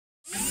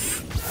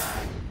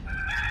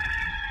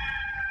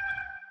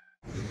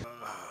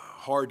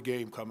hard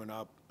game coming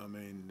up. I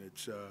mean,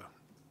 it's a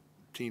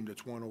team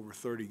that's won over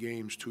 30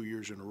 games 2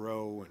 years in a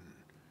row, and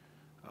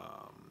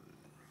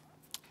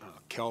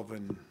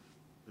Kelvin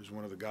is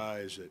one of the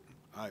guys that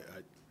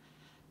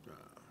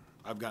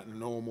I've gotten to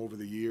know him over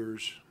the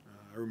years.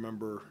 I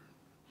remember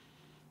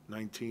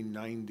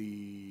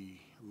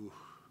 1990,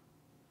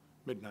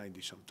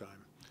 mid-90s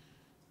sometime,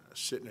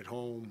 sitting at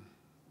home,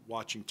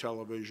 watching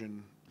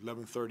television,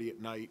 11:30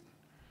 at night,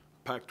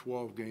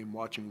 Pac-12 game,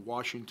 watching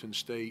Washington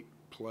State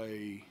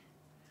play,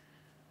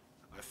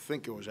 I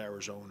think it was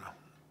Arizona.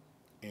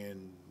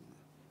 And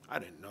I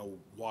didn't know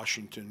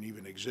Washington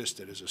even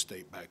existed as a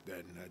state back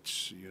then.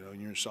 That's, you know,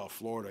 you're in South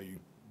Florida, you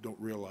don't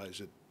realize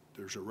that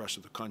there's the rest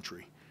of the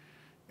country.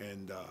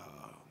 And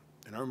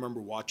I remember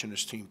watching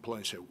this team play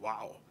and said,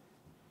 wow,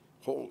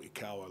 holy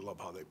cow, I love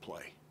how they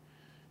play.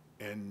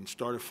 And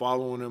started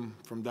following them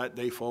from that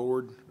day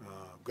forward.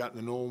 Gotten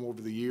to know him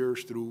over the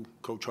years through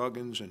Coach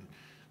Huggins, and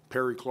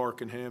Perry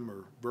Clark and him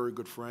are very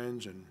good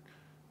friends. And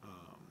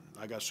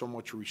I got so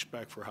much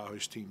respect for how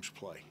his teams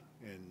play.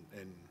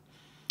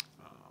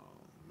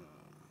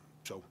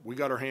 So we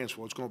got our hands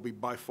full. It's going to be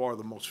by far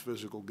the most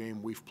physical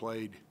game we've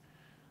played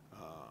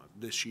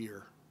this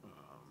year,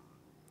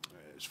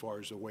 as far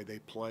as the way they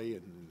play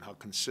and how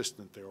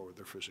consistent they are with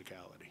their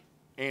physicality.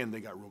 And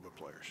they got real good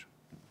players.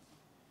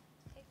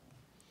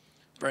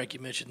 Frank, you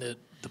mentioned that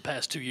the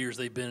past 2 years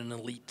they've been an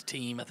elite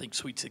team. I think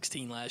Sweet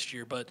 16 last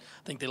year, but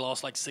I think they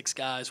lost like 6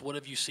 guys. What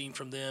have you seen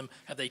from them?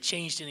 Have they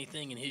changed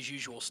anything in his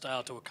usual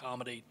style to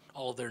accommodate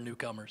all of their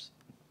newcomers?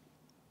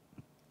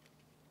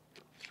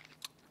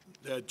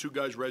 They had 2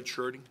 guys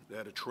redshirting. They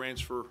had a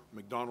transfer,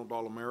 McDonald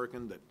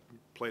All-American, that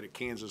played at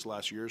Kansas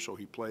last year, so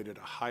he played at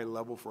a high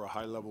level for a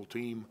high-level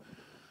team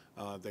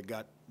that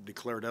got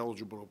declared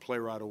eligible to play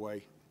right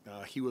away.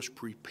 He was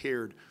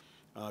prepared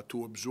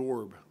to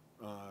absorb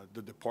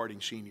the departing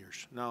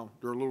seniors. Now,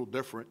 they're a little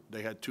different.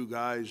 They had 2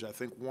 guys. I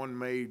think one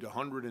made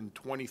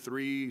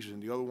 123s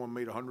and the other one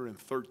made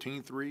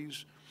 113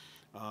 threes.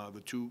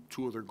 The two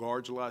of their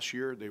guards last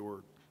year, they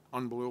were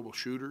unbelievable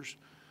shooters.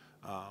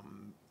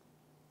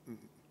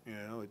 You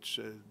know, it's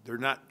they're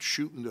not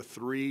shooting the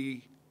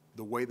 3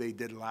 the way they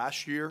did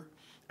last year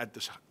at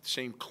the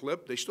same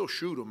clip. They still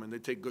shoot them, and they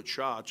take good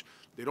shots.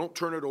 They don't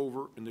turn it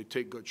over, and they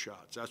take good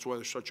shots. That's why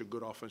they're such a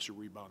good offensive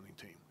rebounding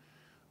team.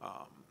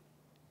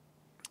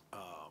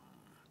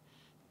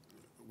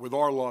 With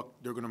our luck,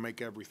 they're going to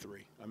make every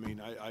 3. I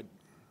mean,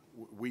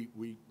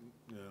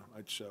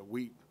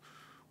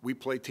 we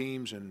play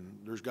teams, and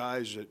there's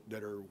guys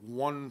that are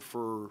won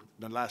for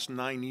the last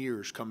 9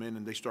 years come in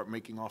and they start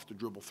making off the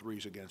dribble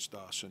threes against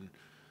us, and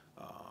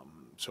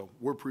so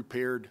we're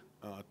prepared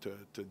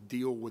to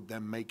deal with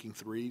them making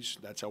threes.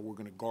 That's how we're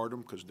going to guard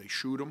them, because they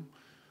shoot them,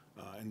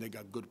 and they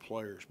got good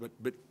players. But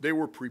they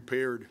were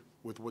prepared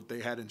with what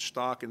they had in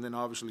stock, and then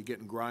obviously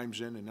getting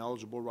Grimes in and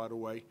eligible right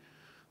away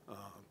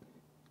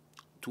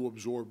to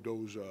absorb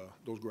those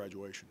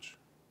graduations.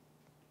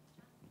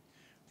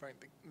 Frank,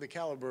 the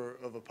caliber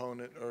of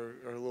opponent are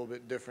a little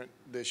bit different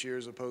this year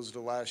as opposed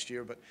to last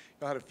year, but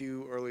you had a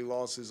few early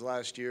losses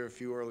last year, a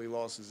few early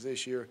losses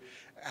this year.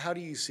 How do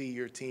you see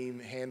your team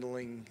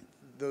handling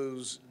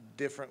those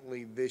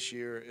differently this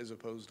year as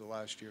opposed to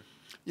last year?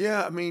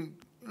 Yeah, I mean,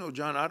 you know,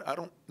 John, I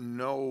don't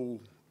know.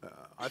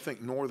 I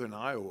think Northern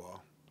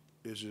Iowa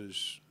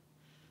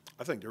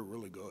I think they're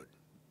really good.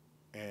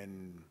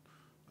 And,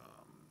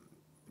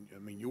 I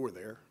mean, you were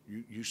there.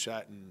 You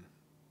sat and,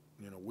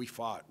 you know, we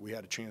fought. We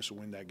had a chance to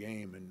win that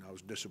game, and I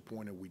was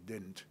disappointed we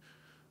didn't.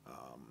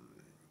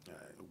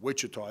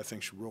 Wichita, I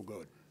think, is real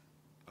good.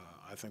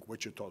 I think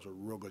Wichita's a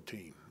real good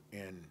team,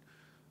 and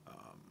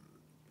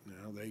you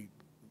know,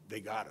 they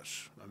got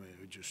us. I mean,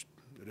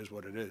 it is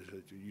what it is.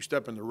 You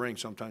step in the ring,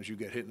 sometimes you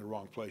get hit in the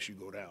wrong place, you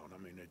go down.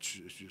 I mean, it's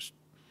just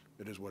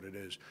it is what it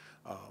is.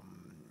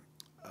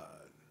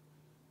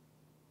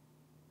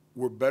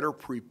 We're better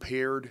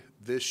prepared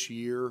this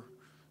year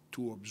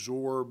to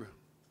absorb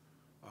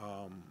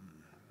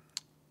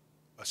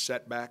a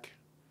setback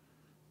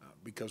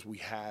because we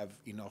have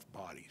enough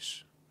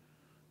bodies.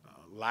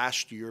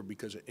 Last year,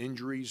 because of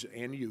injuries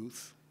and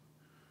youth,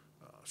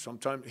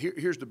 sometimes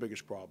here's the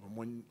biggest problem.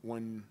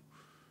 When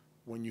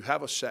you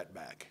have a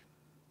setback,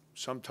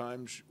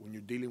 sometimes when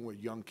you're dealing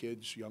with young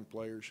kids, young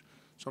players,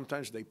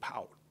 sometimes they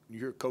pout. You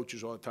hear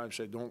coaches all the time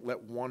say, don't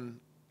let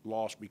one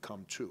loss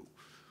become 2.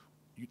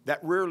 That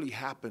rarely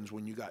happens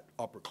when you got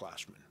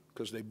upperclassmen,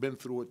 because they've been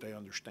through it, they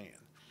understand.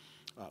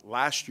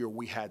 Last year,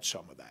 we had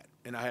some of that,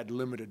 and I had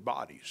limited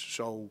bodies.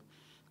 So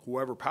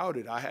whoever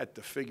pouted, I had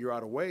to figure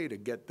out a way to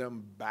get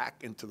them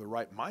back into the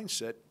right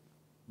mindset,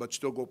 but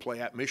still go play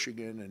at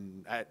Michigan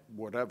and at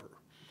whatever,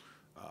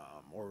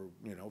 or,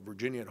 you know,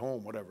 Virginia at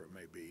home, whatever it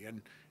may be.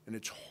 And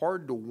it's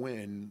hard to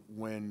win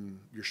when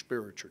your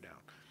spirits are down.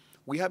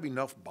 We have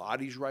enough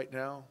bodies right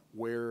now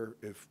where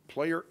if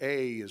player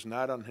A is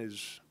not on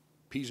his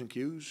P's and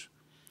Q's,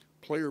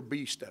 player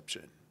B steps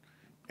in.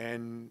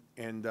 And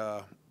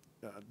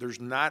there's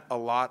not a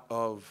lot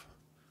of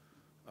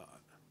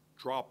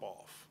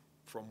drop-off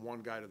from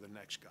one guy to the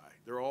next guy.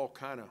 They're all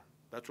kind of,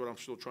 that's what I'm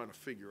still trying to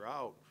figure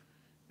out,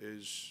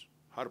 is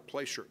how to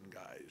play certain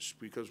guys,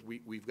 because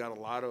we've got a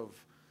lot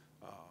of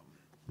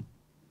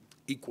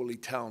equally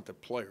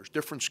talented players,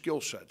 different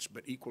skill sets,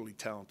 but equally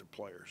talented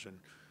players, and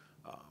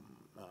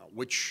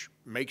which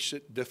makes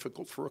it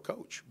difficult for a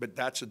coach. But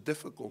that's a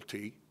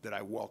difficulty that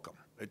I welcome.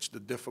 It's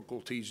the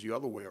difficulties the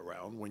other way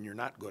around when you're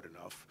not good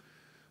enough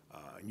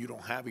and you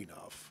don't have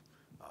enough.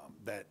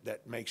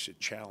 That makes it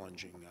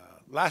challenging.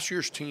 Last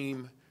year's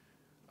team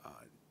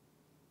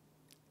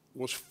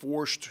was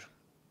forced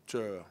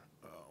to,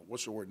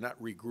 what's the word,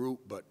 not regroup,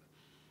 but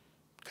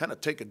kind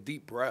of take a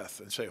deep breath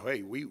and say,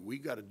 hey, we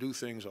got to do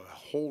things a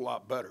whole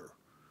lot better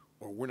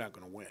or we're not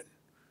going to win.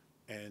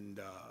 And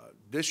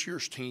this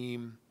year's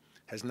team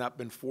has not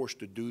been forced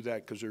to do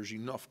that because there's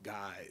enough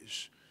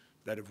guys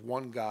that if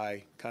one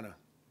guy kind of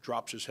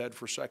drops his head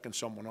for a second,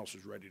 someone else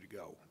is ready to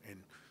go.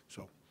 And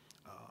so,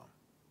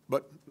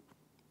 but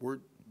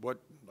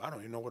I don't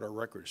even know what our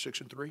record is,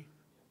 6-3?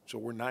 So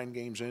we're 9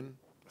 games in,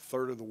 a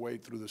third of the way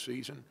through the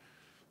season.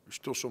 There's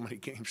still so many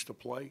games to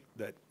play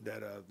that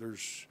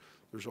there's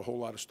a whole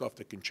lot of stuff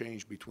that can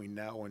change between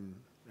now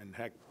and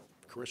heck,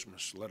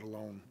 Christmas, let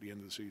alone the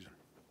end of the season.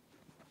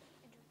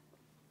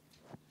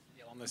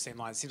 Yeah, along those same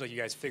lines, it seems like you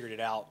guys figured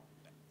it out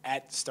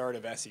at the start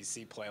of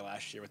SEC play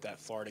last year with that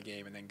Florida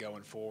game and then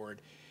going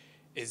forward.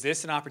 Is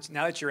this an opportunity,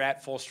 now that you're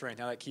at full strength,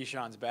 now that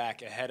Keyshawn's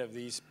back ahead of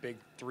these big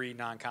 3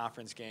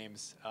 non-conference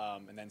games,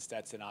 and then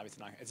Stetson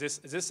obviously not, is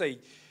this a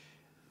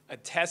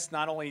test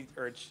not only,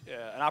 or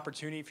an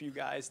opportunity for you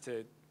guys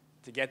to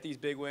get these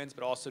big wins,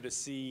 but also to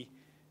see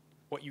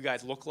what you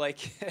guys look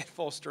like at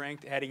full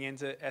strength heading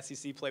into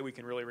SEC play? We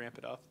can really ramp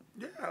it up.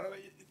 Yeah,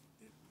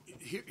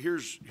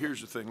 here's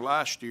the thing.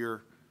 Last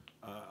year,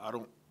 I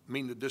don't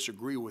mean to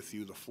disagree with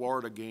you. The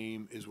Florida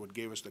game is what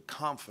gave us the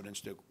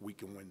confidence that we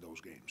can win those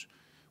games.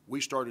 We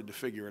started to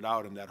figure it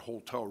out in that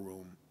hotel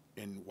room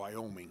in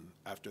Wyoming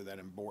after that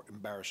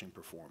embarrassing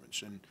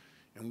performance.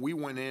 And we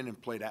went in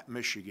and played at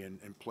Michigan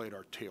and played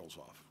our tails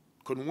off.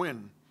 Couldn't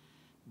win,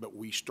 but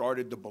we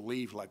started to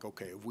believe, like,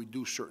 okay, if we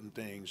do certain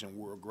things and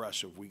we're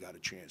aggressive, we got a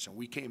chance. And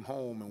we came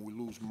home and we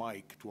lose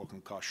Mike to a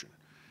concussion.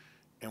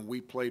 And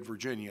we played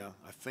Virginia.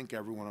 I think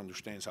everyone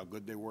understands how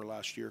good they were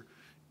last year.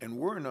 And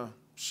we're in a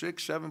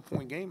 6-7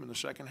 point game in the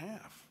second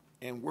half.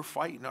 And we're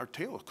fighting our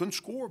tails. Couldn't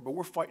score, but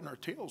we're fighting our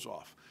tails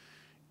off.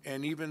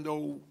 And even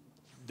though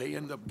they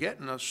end up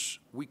getting us,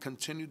 we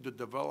continued to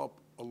develop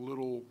a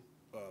little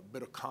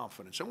bit of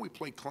confidence. And we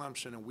played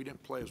Clemson, and we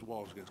didn't play as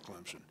well as against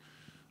Clemson.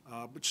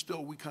 But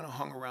still, we kind of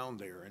hung around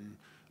there. And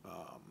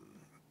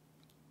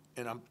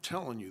I'm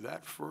telling you,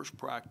 that first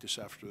practice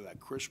after that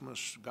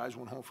Christmas, guys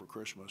went home for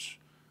Christmas,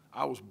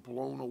 I was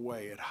blown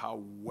away at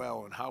how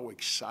well and how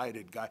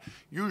excited guys.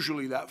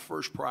 Usually that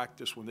first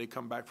practice when they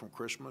come back from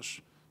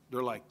Christmas,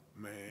 they're like,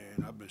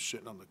 man, I've been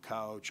sitting on the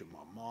couch and my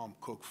mom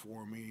cooked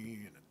for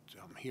me and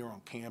I'm here on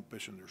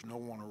campus and there's no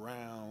one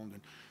around.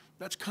 And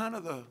that's kind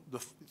of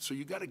so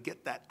you got to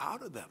get that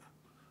out of them,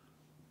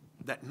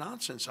 that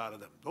nonsense out of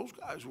them. Those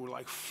guys were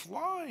like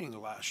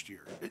flying last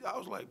year. I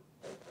was like,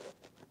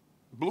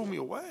 blew me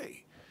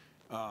away.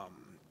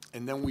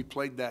 And then we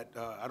played that,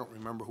 I don't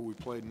remember who we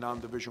played,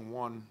 non-Division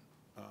I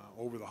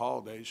over the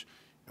holidays,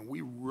 and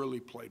we really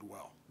played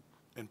well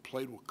and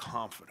played with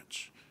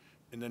confidence.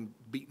 And then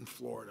beating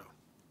Florida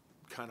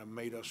kind of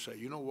made us say,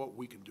 you know what,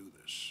 we can do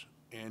this.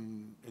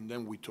 And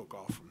then we took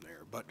off from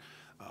there. But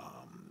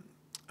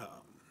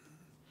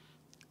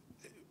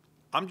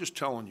I'm just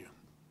telling you,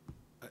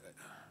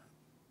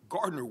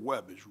 Gardner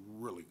Webb is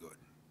really good.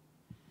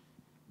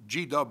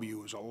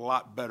 GW is a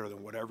lot better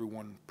than what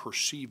everyone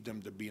perceived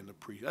them to be in the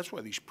That's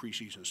why these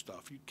preseason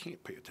stuff, you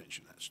can't pay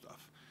attention to that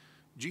stuff.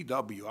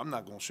 GW, I'm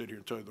not going to sit here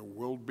and tell you they're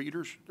world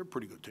beaters. They're a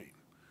pretty good team.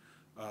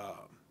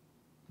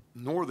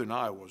 Northern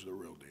Iowa's the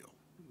real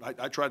deal.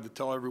 I tried to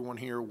tell everyone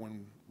here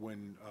when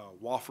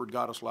Wofford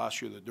got us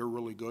last year that they're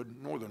really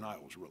good. Northern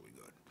Iowa's really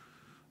good.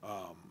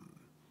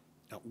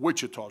 Now,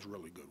 Wichita's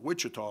really good.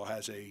 Wichita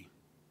has a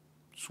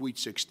Sweet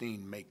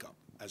 16 makeup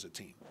as a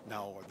team.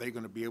 Now, are they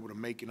going to be able to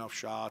make enough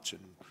shots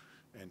and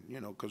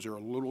you know, because they're a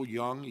little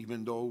young,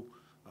 even though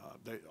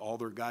all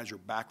their guys are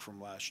back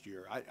from last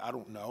year. I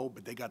don't know,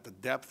 but they got the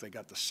depth, they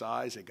got the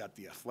size, they got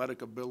the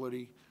athletic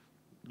ability.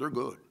 They're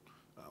good.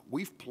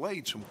 We've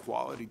played some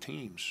quality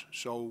teams,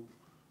 so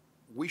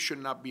we should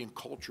not be in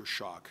culture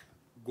shock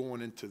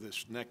going into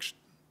this next,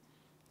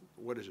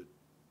 what is it?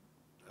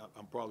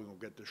 I'm probably going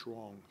to get this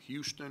wrong.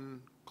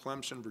 Houston,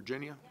 Clemson,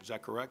 Virginia, is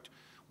that correct?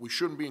 We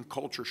shouldn't be in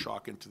culture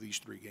shock into these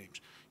 3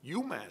 games.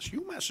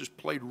 UMass has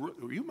played.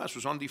 UMass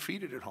was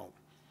undefeated at home.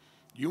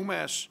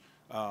 UMass,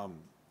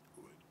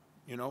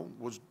 you know,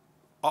 was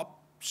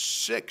up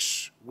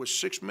 6 with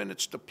 6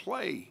 minutes to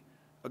play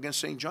against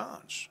St.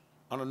 John's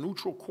on a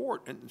neutral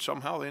court, and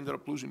somehow they ended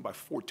up losing by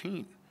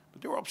 14.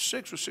 But they were up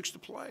 6 with 6 to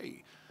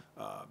play.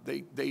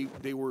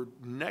 They were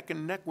neck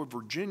and neck with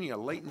Virginia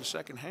late in the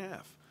second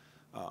half.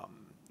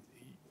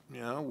 You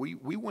know, we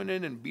went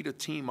in and beat a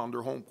team on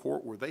their home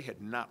court where they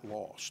had not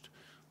lost.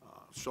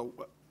 So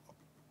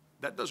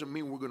that doesn't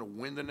mean we're going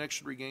to win the next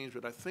 3 games,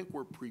 but I think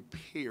we're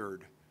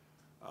prepared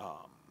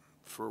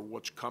for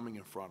what's coming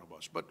in front of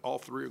us. But all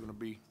three are going to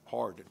be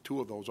hard, and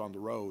two of those on the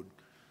road.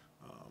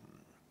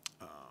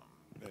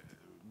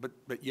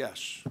 But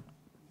yes,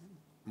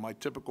 my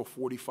typical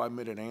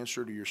 45-minute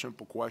answer to your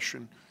simple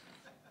question,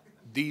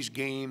 these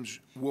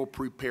games will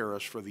prepare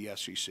us for the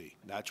SEC.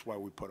 That's why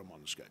we put them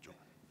on the schedule.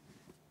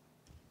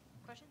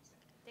 Questions?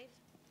 Dave?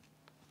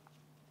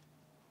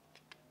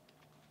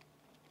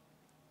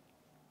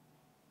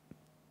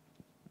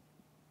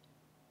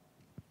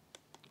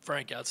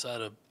 Frank,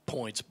 outside of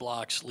points,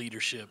 blocks,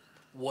 leadership,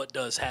 what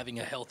does having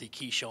a healthy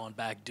Keyshawn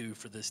back do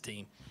for this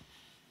team?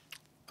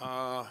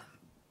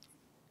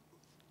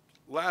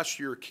 Last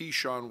year,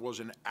 Keyshawn was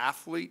an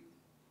athlete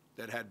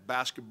that had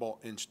basketball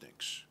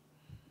instincts.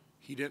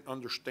 He didn't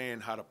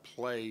understand how to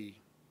play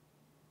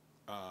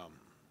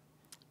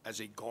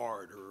as a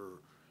guard or,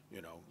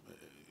 you know,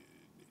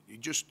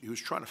 he was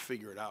trying to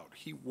figure it out.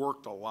 He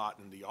worked a lot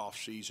in the off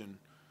season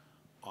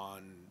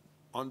on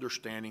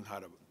understanding how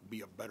to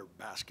be a better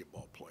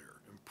basketball player,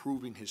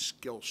 improving his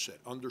skill set,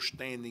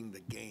 understanding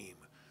the game.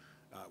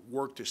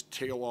 Worked his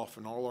tail off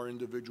in all our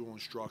individual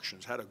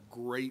instructions. Had a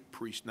great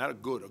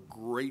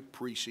great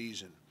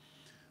preseason.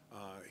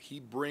 He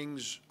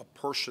brings a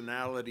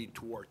personality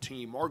to our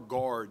team. Our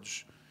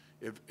guards,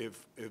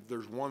 if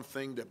there's one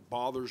thing that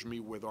bothers me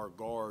with our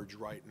guards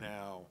right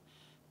now,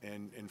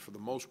 and for the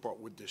most part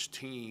with this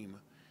team,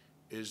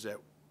 is that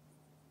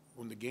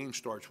when the game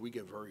starts, we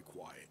get very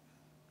quiet.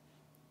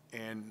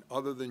 And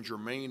other than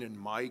Jermaine and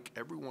Mike,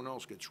 everyone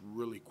else gets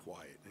really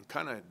quiet and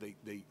kind of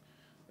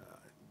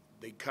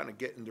they kind of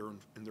get in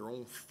their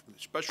own,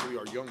 especially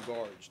our young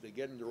guards, they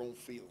get in their own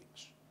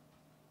feelings.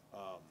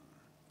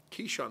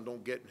 Keyshawn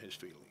don't get in his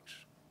feelings.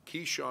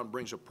 Keyshawn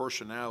brings a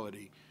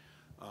personality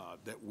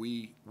that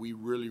we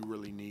really,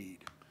 really need.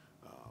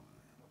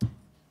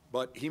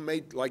 But he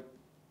made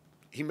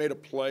a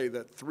play,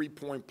 that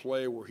three-point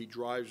play where he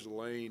drives the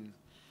lane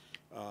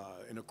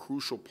in a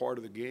crucial part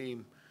of the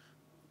game.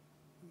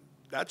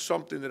 That's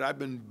something that I've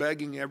been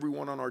begging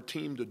everyone on our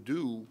team to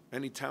do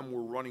anytime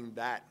we're running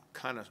that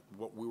kind of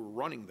what we were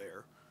running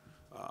there.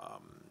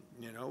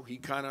 You know, he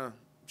kind of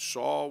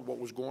saw what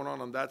was going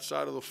on that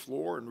side of the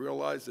floor and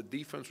realized the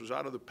defense was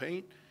out of the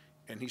paint,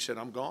 and he said,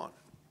 I'm gone.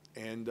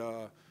 And,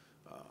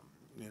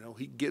 you know,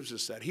 he gives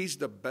us that. He's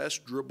the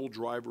best dribble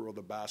driver of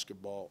the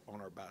basketball on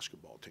our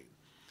basketball team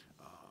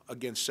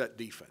against set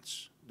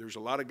defense. There's a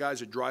lot of guys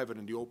that drive it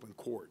in the open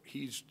court.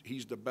 He's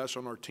the best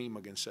on our team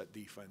against set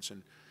defense.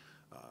 And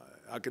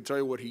I can tell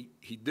you what,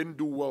 he didn't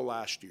do well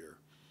last year,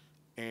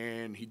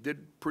 and he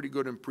did pretty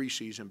good in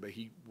preseason, but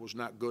he was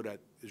not good at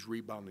his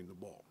rebounding the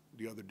ball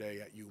the other day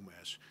at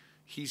UMass.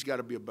 He's got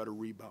to be a better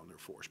rebounder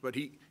for us. But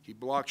he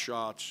blocked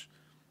shots.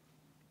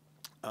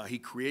 He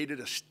created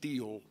a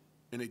steal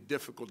in a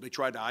difficult – they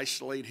tried to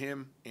isolate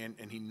him, and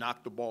he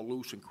knocked the ball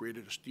loose and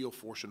created a steal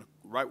for us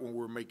right when we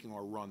were making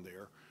our run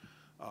there.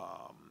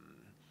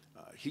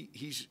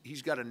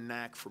 He's got a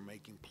knack for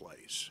making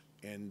plays.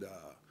 And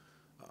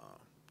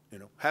you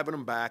know, having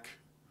him back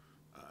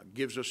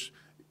gives us,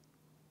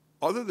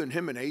 other than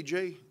him and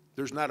AJ,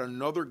 there's not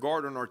another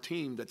guard on our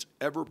team that's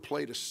ever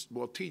played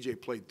well, TJ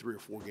played 3 or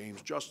 4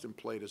 games. Justin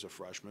played as a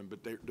freshman,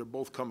 but they're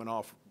both coming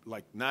off,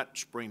 like, not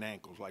sprained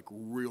ankles, like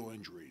real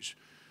injuries.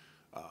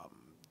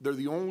 They're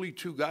the only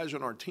 2 guys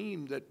on our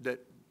team that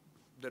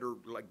are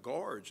like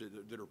guards,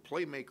 that are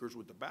playmakers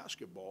with the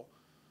basketball,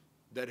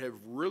 that have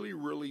really,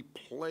 really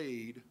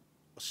played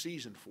a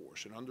season for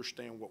us and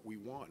understand what we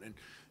want. And,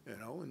 you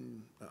know,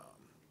 and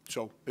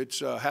so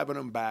it's having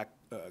them back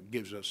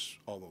gives us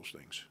all those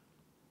things.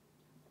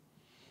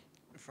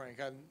 Frank,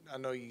 I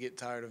know you get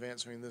tired of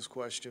answering this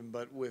question,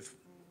 but with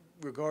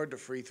regard to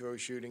free throw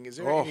shooting, is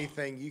there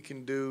anything you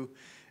can do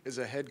as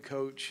a head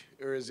coach,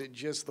 or is it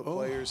just the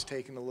players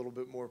taking a little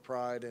bit more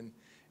pride in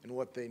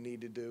what they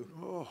need to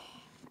do?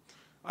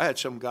 I had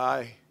some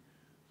guy,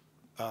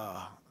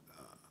 I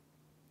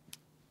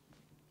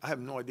have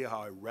no idea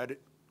how I read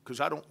it,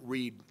 because I don't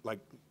read, like,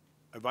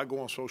 if I go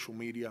on social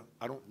media,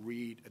 I don't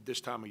read at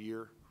this time of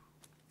year,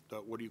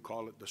 what do you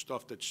call it, the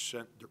stuff that's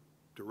sent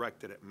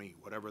directed at me,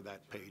 whatever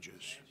that page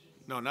is.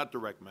 No, not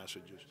direct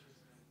messages.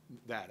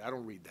 I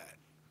don't read that.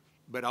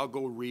 But I'll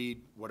go read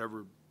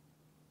whatever,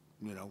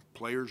 you know,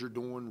 players are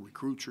doing,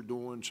 recruits are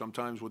doing,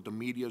 sometimes what the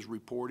media is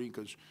reporting,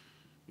 because,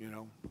 you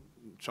know,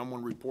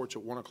 someone reports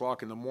at 1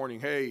 o'clock in the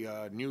morning, hey,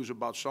 news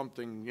about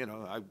something, you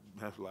know, I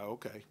have like,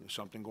 okay, there's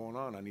something going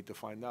on, I need to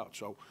find out.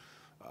 So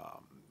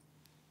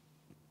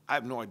I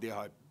have no idea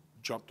how I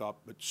jumped up,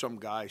 but some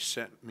guy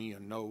sent me a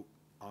note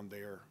on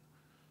there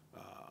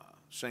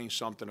saying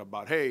something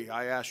about, hey,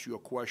 I asked you a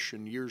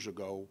question years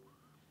ago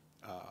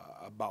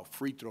about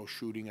free throw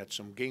shooting at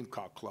some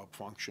Gamecock Club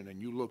function, and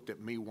you looked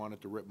at me,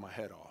 wanted to rip my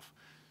head off.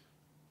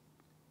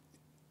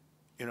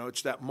 You know,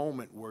 it's that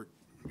moment where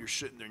you're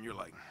sitting there and you're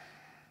like,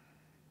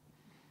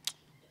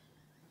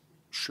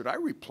 should I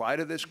reply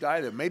to this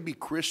guy that maybe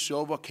Chris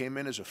Silva came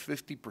in as a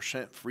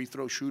 50% free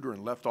throw shooter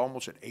and left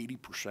almost at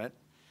 80%?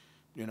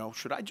 You know,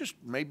 should I just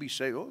maybe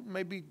say, oh,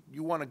 maybe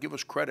you want to give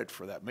us credit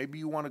for that. Maybe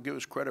you want to give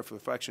us credit for the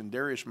fact that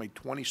Darius made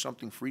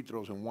 20-something free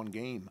throws in one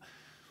game.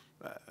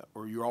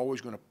 or you're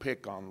always going to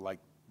pick on like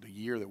the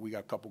year that we got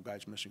a couple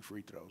guys missing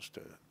free throws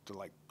to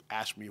like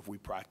ask me if we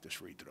practice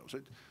free throws.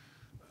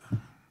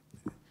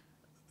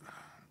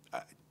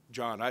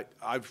 John,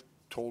 I've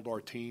told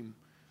our team,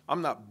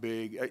 I'm not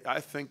big. I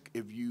think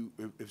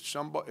if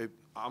somebody,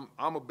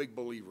 I'm a big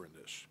believer in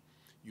this.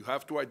 You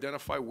have to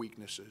identify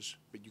weaknesses,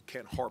 but you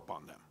can't harp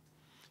on them.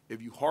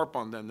 If you harp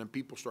on them, then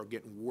people start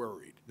getting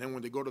worried. Then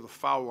when they go to the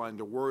foul line,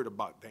 they're worried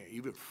about, dang,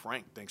 even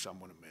Frank thinks I'm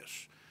going to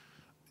miss.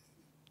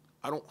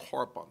 I don't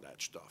harp on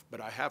that stuff,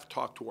 but I have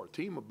talked to our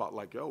team about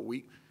like, oh,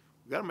 we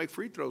got to make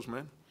free throws,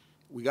 man.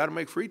 We got to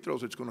make free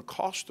throws. It's going to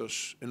cost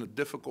us in a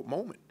difficult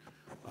moment.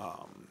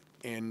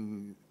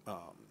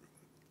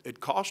 It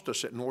cost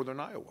us at Northern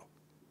Iowa.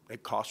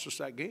 It cost us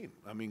that game.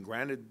 I mean,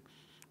 granted,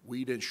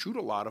 we didn't shoot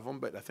a lot of them,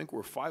 but I think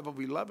we're 5 of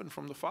 11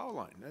 from the foul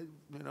line.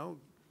 You know,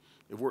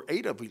 if we're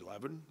 8 of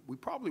 11, we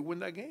probably win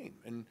that game.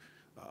 And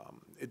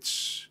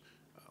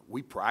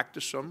we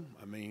practice them.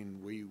 I mean,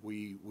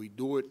 we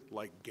do it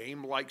like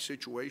game-like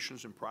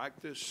situations in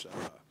practice.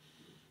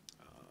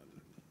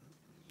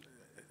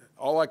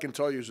 All I can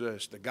tell you is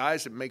this: the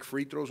guys that make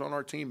free throws on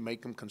our team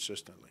make them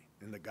consistently,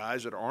 and the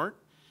guys that aren't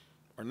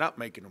are not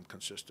making them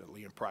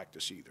consistently in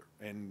practice either.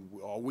 And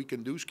all we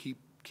can do is keep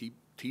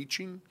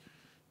teaching.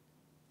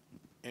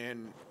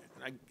 And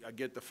I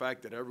get the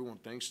fact that everyone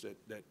thinks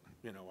that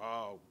you know,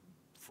 oh,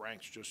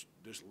 Frank's just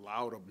this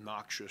loud,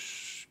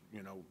 obnoxious,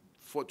 you know,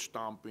 foot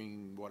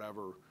stomping,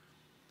 whatever.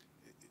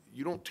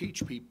 You don't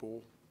teach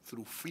people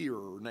through fear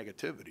or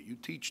negativity. You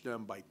teach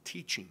them by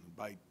teaching,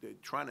 by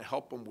trying to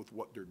help them with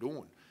what they're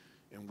doing.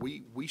 And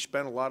we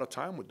spend a lot of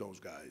time with those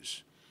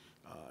guys,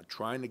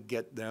 trying to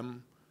get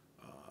them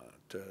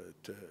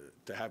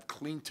to have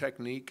clean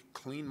technique,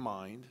 clean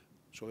mind,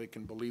 so they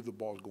can believe the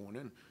ball's going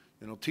in.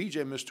 You know,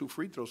 TJ missed 2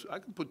 free throws. I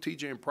can put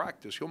TJ in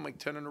practice. He'll make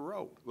 10 in a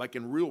row, like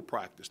in real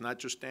practice, not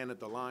just stand at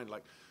the line.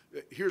 Like,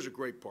 here's a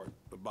great part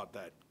about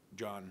that,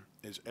 John,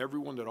 is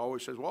everyone that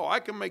always says, well, I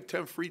can make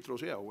 10 free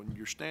throws. Yeah, when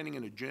you're standing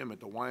in a gym at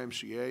the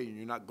YMCA and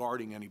you're not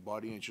guarding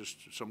anybody and it's just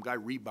some guy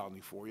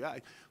rebounding for you.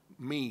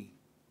 Me,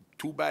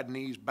 2 bad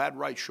knees, bad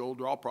right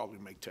shoulder, I'll probably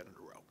make 10 in a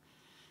row.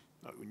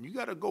 Now, when you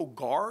got to go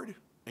guard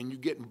and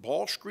you're getting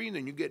ball screened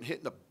and you're getting hit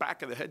in the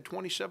back of the head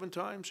 27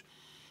 times,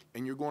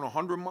 and you're going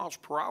 100 miles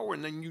per hour,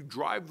 and then you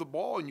drive the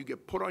ball and you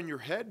get put on your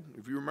head.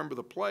 If you remember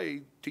the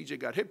play, TJ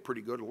got hit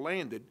pretty good,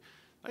 landed.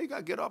 Now you got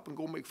to get up and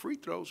go make free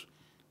throws.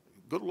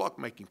 Good luck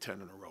making 10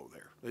 in a row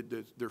there.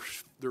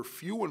 They're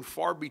few and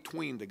far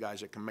between the guys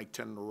that can make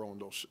 10 in a row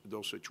in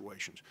those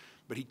situations.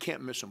 But he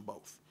can't miss them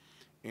both.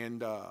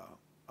 And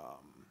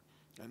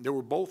they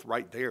were both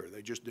right there.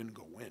 They just didn't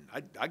go in.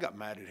 I got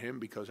mad at him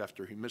because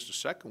after he missed the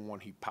second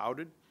one, he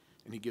pouted,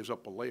 and he gives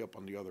up a layup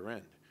on the other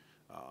end.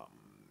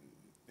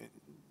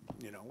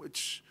 You know,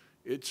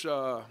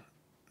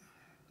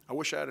 I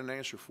wish I had an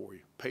answer for you.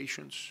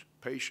 Patience.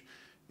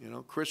 You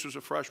know, Chris was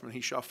a freshman.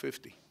 He shot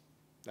 50.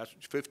 That's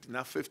 50,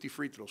 not 50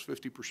 free throws,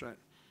 50%.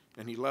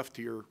 And he left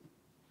here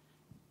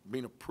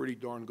being a pretty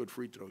darn good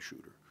free throw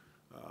shooter.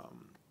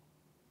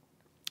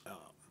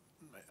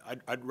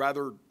 I'd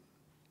rather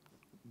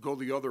go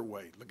the other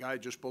way. The guy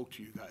just spoke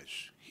to you guys.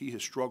 He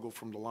has struggled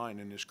from the line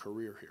in his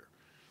career here.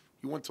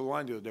 He went to the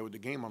line the other day with the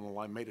game on the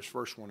line, made his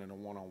first one in a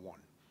one-on-one.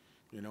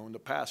 You know, in the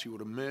past, he would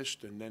have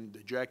missed and then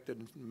dejected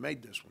and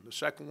made this one. The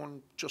second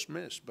one just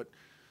missed. But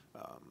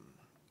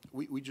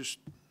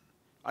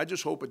I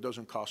just hope it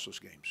doesn't cost us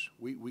games.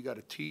 We got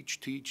to teach.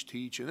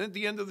 And at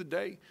the end of the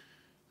day,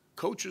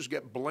 coaches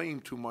get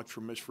blamed too much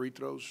for missed free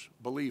throws.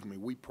 Believe me,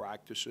 we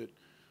practice it.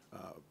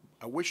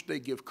 I wish they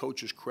give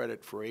coaches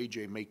credit for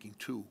A.J. making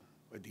 2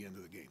 at the end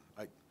of the game.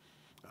 You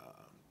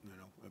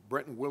know,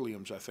 Brenton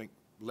Williams, I think,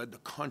 led the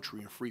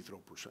country in free throw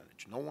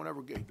percentage. No one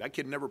ever gave. That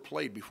kid never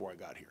played before I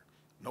got here.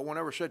 No one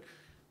ever said,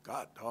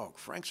 God, dog,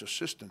 Frank's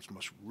assistants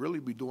must really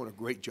be doing a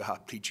great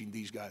job teaching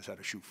these guys how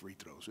to shoot free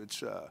throws.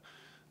 It's,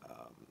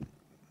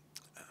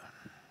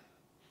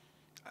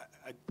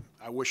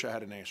 I wish I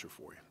had an answer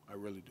for you. I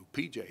really do.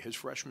 PJ, his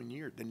freshman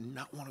year, did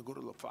not want to go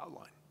to the foul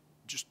line.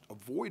 Just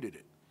avoided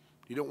it.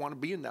 He didn't want to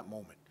be in that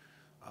moment.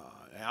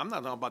 And I'm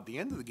not talking about the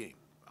end of the game.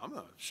 I'm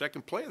the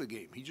second play of the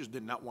game. He just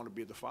did not want to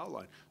be at the foul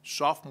line.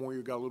 Sophomore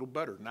year got a little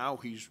better. Now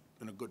he's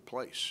in a good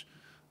place.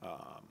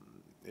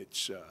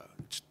 It's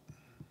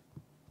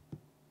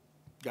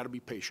got to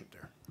be patient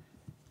there.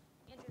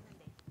 Andrew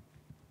Lindy.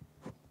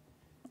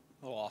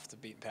 A little off the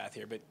beaten path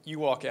here, but you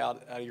walk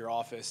out of your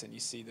office and you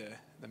see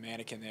the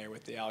mannequin there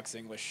with the Alex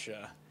English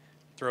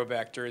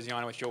throwback jersey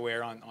on, which you'll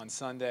wear on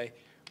Sunday.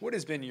 What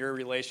has been your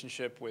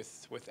relationship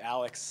with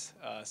Alex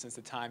since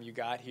the time you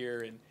got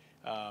here, and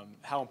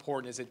how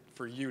important is it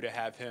for you to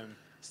have him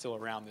still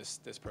around this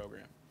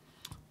program?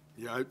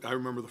 Yeah, I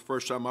remember the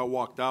first time I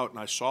walked out and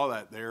I saw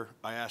that there.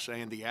 I asked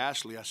Andy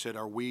Ashley, I said,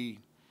 are we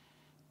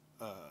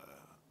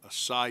a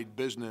side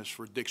business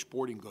for Dick's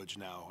Sporting Goods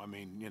now? I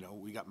mean, you know,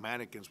 we got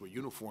mannequins with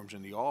uniforms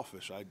in the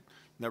office. I'd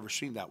never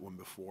seen that one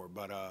before.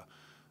 But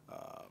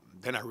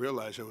then I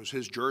realized it was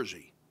his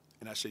jersey.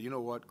 And I said, you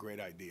know what, great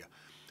idea.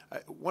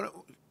 One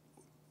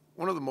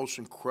of the most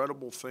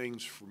incredible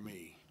things for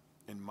me,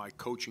 in my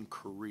coaching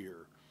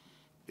career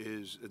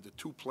is the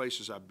two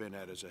places I've been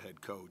at as a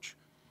head coach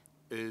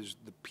is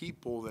the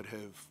people that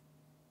have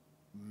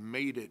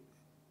made it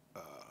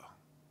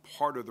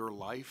part of their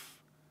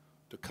life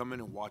to come in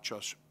and watch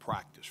us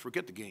practice.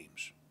 Forget the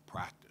games,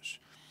 practice.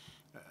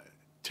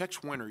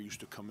 Tex Winter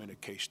used to come in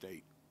at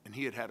K-State, and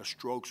he had a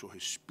stroke, so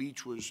his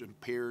speech was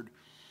impaired.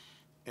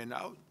 And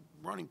I was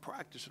running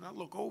practice, and I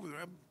look over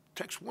there,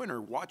 Tex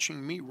Winter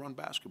watching me run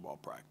basketball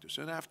practice.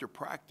 And after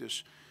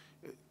practice,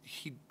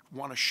 he'd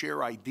want to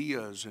share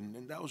ideas,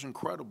 and that was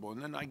incredible.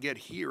 And then I get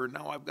here, and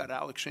now I've got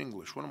Alex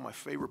English, one of my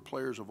favorite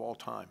players of all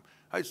time.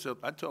 I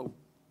tell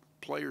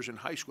players in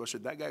high school, I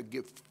said, that guy would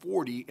get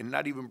 40 and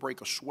not even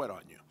break a sweat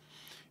on you.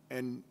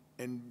 And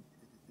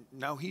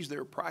now he's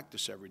there at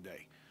practice every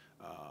day.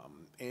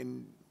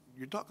 And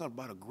you're talking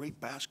about a great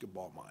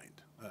basketball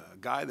mind, a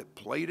guy that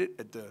played it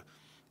at the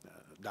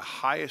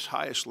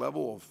highest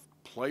level of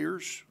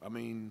players. I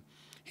mean,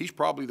 he's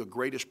probably the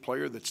greatest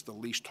player that's the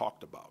least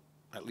talked about,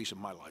 at least in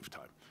my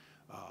lifetime.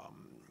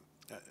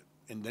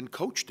 And then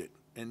coached it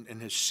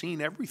and has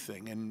seen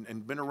everything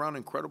and been around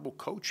incredible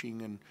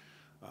coaching.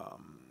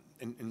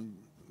 And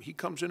he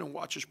comes in and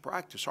watches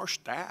practice. Our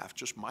staff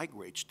just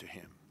migrates to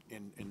him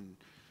and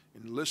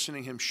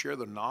listening to him share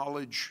the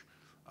knowledge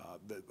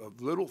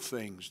of little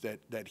things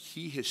that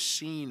he has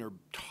seen or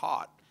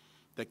taught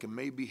that can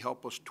maybe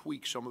help us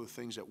tweak some of the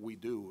things that we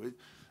do.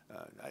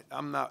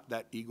 I'm not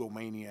that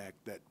egomaniac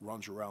that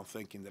runs around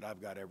thinking that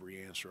I've got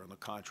every answer. On the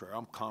contrary,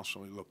 I'm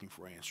constantly looking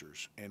for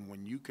answers. And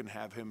when you can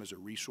have him as a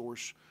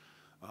resource,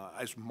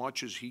 as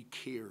much as he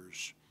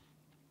cares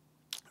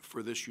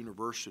for this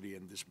university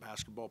and this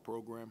basketball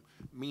program,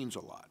 means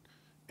a lot.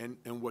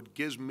 And what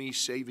gives me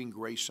saving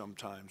grace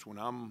sometimes when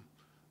I'm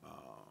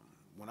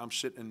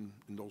sitting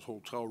in those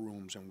hotel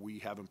rooms and we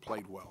haven't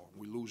played well,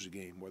 we lose a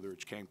game, whether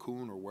it's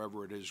Cancun or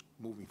wherever it is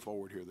moving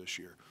forward here this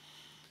year.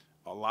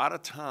 A lot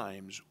of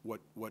times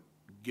what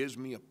gives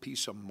me a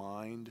peace of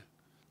mind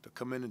to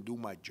come in and do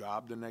my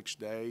job the next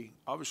day,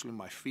 obviously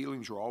my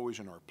feelings are always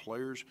in our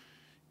players,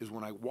 is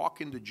when I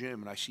walk in the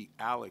gym and I see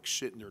Alex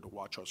sitting there to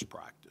watch us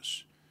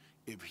practice.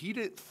 If he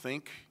didn't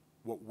think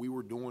what we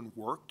were doing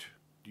worked,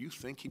 do you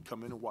think he'd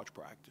come in and watch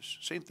practice?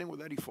 Same thing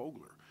with Eddie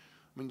Fogler.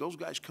 I mean, those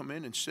guys come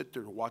in and sit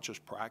there to watch us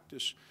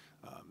practice.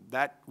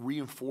 That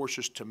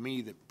reinforces to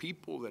me that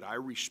people that I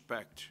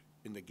respect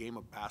in the game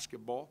of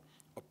basketball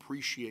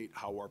appreciate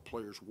how our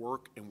players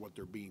work and what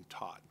they're being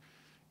taught.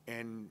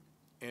 And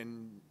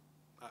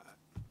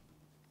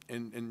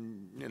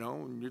you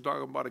know, you're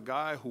talking about a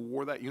guy who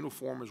wore that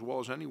uniform as well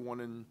as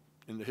anyone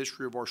in the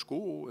history of our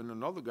school, and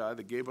another guy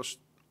that gave us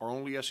our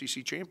only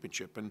SEC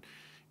championship,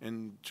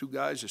 and two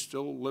guys that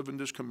still live in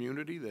this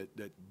community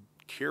that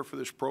care for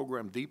this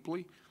program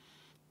deeply,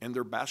 and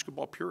they're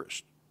basketball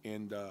purists.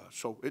 And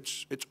so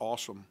it's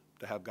awesome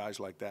to have guys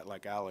like that,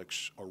 like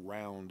Alex,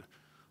 around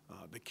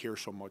that care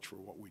so much for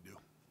what we do.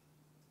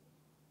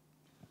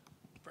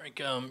 Frank,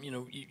 you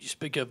know, you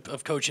speak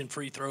of coaching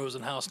free throws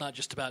and how it's not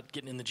just about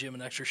getting in the gym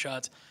and extra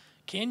shots.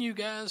 Can you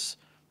guys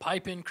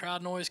pipe in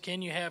crowd noise?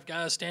 Can you have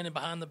guys standing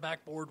behind the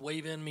backboard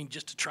waving? I mean,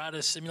 just to try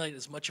to simulate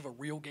as much of a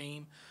real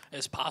game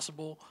as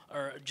possible?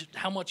 Or just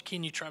how much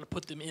can you try to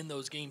put them in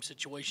those game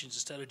situations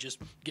instead of just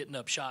getting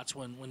up shots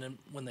when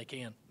they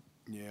can?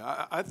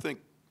 Yeah, I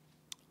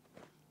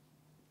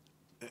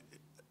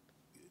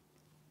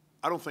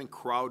don't think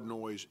crowd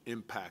noise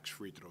impacts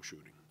free throw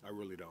shooting. I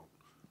really don't.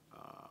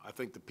 I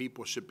think the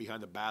people who sit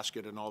behind the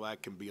basket and all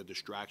that can be a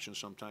distraction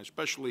sometimes,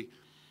 especially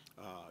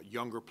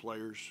younger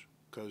players,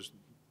 because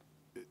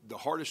the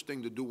hardest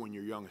thing to do when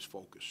you're young is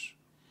focus.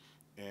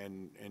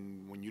 And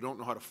when you don't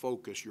know how to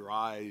focus, your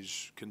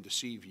eyes can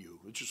deceive you.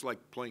 It's just like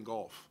playing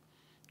golf.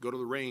 Go to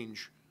the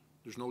range,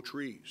 there's no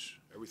trees.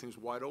 Everything's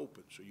wide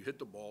open. So you hit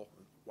the ball,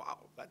 and wow,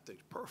 that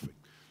thing's perfect.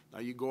 Now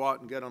you go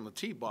out and get on the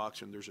tee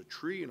box, and there's a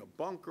tree and a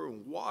bunker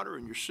and water,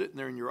 and you're sitting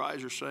there, and your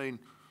eyes are saying,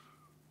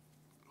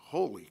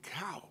 holy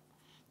cow.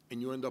 And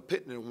you end up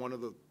hitting it in one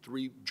of the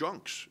three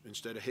junks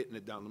instead of hitting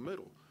it down the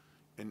middle.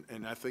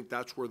 And I think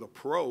that's where the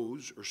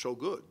pros are so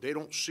good. They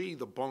don't see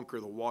the bunker,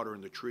 the water,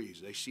 and the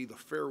trees. They see the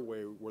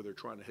fairway where they're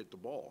trying to hit the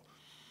ball.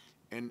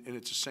 And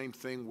it's the same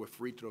thing with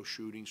free throw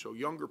shooting. So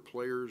younger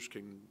players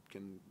can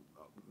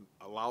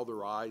allow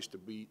their eyes to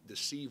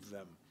deceive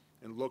them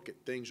and look at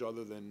things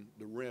other than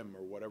the rim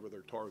or whatever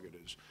their target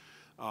is.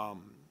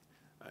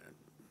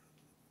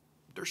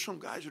 There's some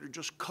guys that are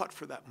just cut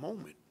for that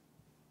moment.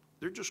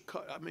 They're just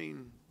cut. I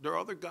mean, there are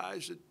other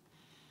guys that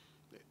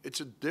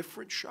it's a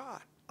different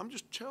shot. I'm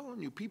just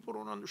telling you, people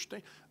don't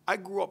understand. I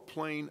grew up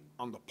playing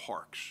on the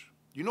parks.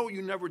 You know what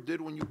you never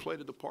did when you played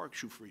at the park?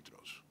 Shoot free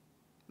throws.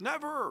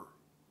 Never.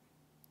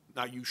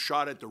 Now, you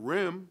shot at the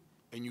rim,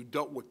 and you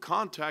dealt with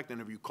contact, and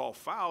if you call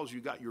fouls,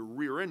 you got your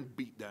rear end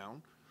beat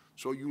down.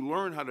 So you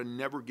learn how to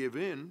never give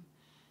in,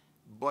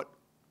 but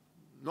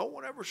no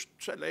one ever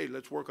said, hey,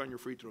 let's work on your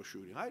free throw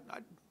shooting.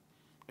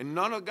 And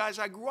none of the guys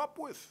I grew up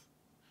with.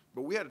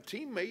 But we had a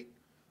teammate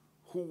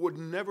who would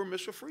never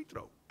miss a free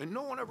throw, and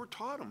no one ever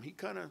taught him. He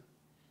kind of,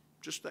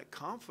 just that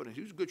confidence.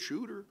 He was a good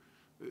shooter,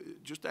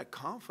 just that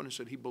confidence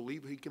that he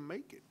believed he can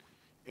make it.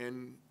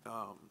 And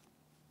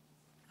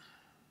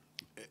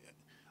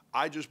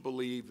I just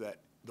believe that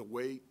the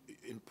way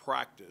in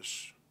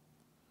practice,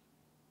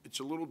 it's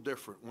a little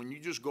different. When you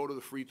just go to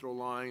the free throw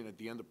line at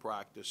the end of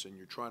practice and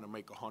you're trying to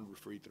make 100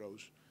 free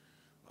throws,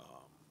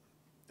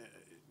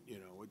 you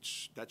know,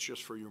 that's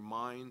just for your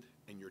mind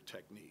and your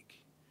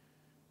technique.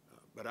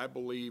 But I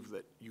believe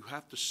that you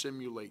have to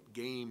simulate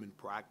game in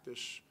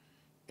practice,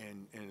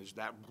 and as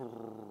that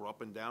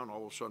up and down,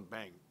 all of a sudden,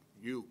 bang,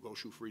 you go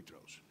shoot free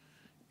throws.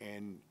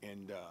 And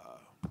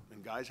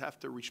guys have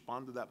to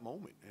respond to that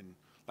moment. And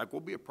like,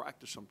 we'll be at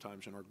practice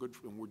sometimes, and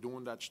we're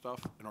doing that stuff,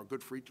 and our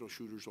good free throw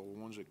shooters are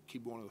the ones that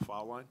keep going to the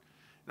foul line.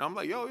 And I'm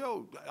like,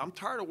 yo, I'm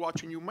tired of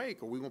watching you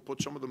make. Are we going to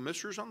put some of the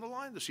missers on the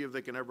line to see if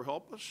they can ever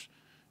help us?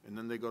 And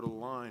then they go to the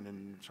line,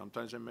 and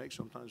sometimes they make,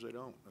 sometimes they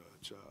don't.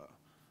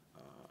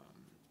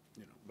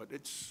 You know, but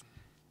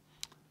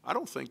I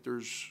don't think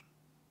there's,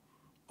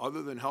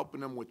 other than helping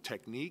them with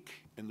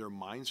technique and their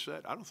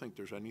mindset, I don't think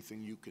there's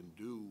anything you can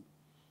do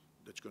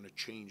that's going to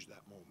change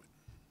that moment.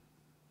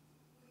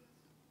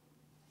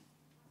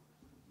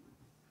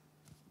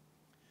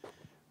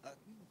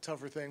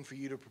 Tougher thing for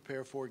you to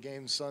prepare for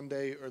game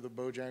Sunday or the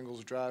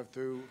Bojangles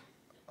drive-through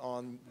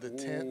on the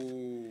 10th?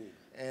 Ooh.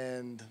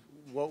 And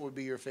what would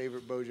be your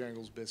favorite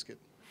Bojangles biscuit?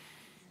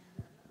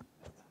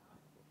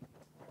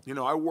 You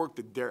know, I worked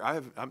at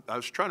I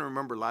was trying to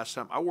remember last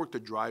time. I worked a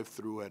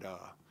drive-through at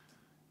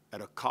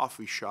a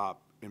coffee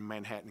shop in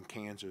Manhattan,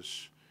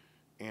 Kansas.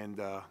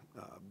 And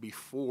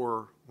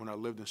before, when I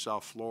lived in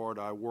South Florida,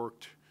 I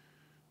worked,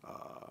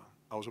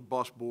 I was a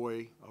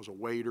busboy, I was a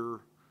waiter,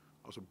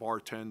 I was a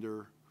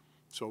bartender.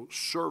 So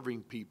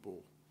serving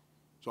people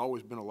has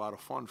always been a lot of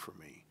fun for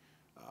me.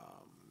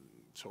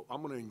 So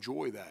I'm going to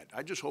enjoy that.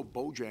 I just hope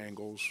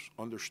Bojangles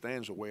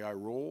understands the way I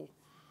roll,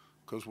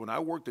 because when I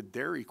worked at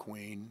Dairy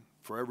Queen,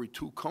 for every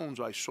 2 cones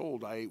I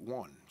sold, I ate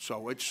 1.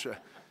 So it's,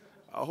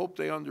 I hope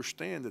they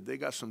understand that they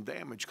got some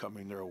damage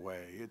coming their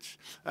way. It's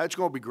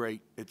going to be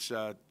great. It's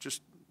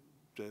just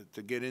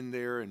to get in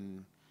there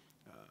and,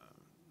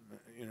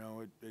 you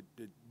know,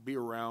 be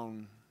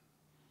around,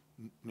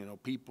 you know,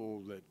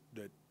 people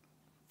that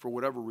for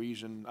whatever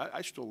reason,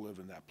 I still live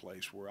in that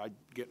place where I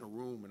get in a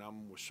room and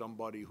I'm with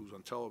somebody who's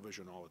on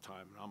television all the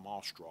time, and I'm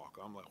awestruck.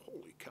 I'm like,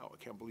 holy cow, I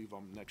can't believe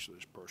I'm next to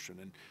this person.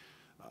 And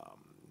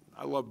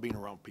I love being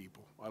around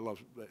people. I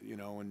love, you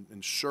know,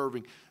 and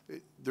serving.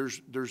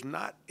 There's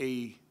not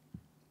a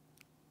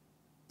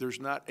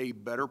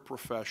better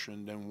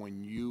profession than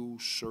when you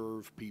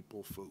serve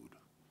people food.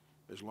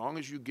 As long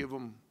as you give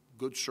them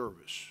good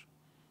service,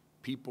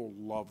 people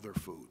love their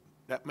food.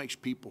 That makes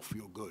people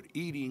feel good.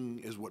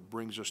 Eating is what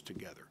brings us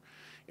together.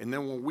 And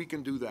then when we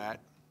can do that,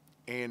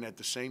 and at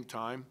the same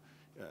time,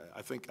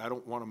 I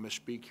don't want to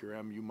misspeak here,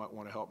 Em, you might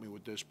want to help me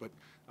with this, but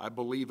I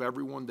believe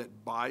everyone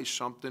that buys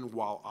something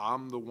while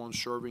I'm the one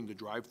serving the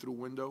drive-through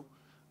window,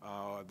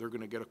 they're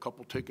going to get a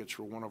couple tickets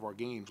for one of our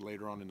games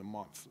later on in the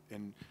month.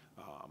 And,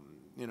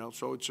 you know,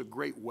 so it's a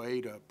great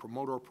way to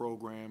promote our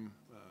program,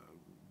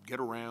 get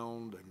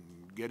around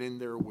and get in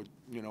there with,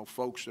 you know,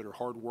 folks that are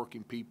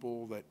hardworking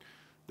people that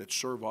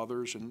serve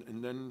others,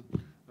 and then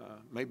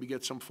maybe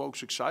get some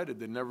folks excited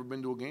that never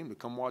been to a game to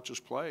come watch us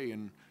play,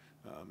 and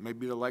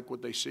maybe they like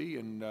what they see,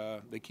 and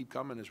they keep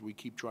coming as we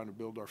keep trying to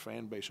build our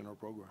fan base and our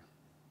program.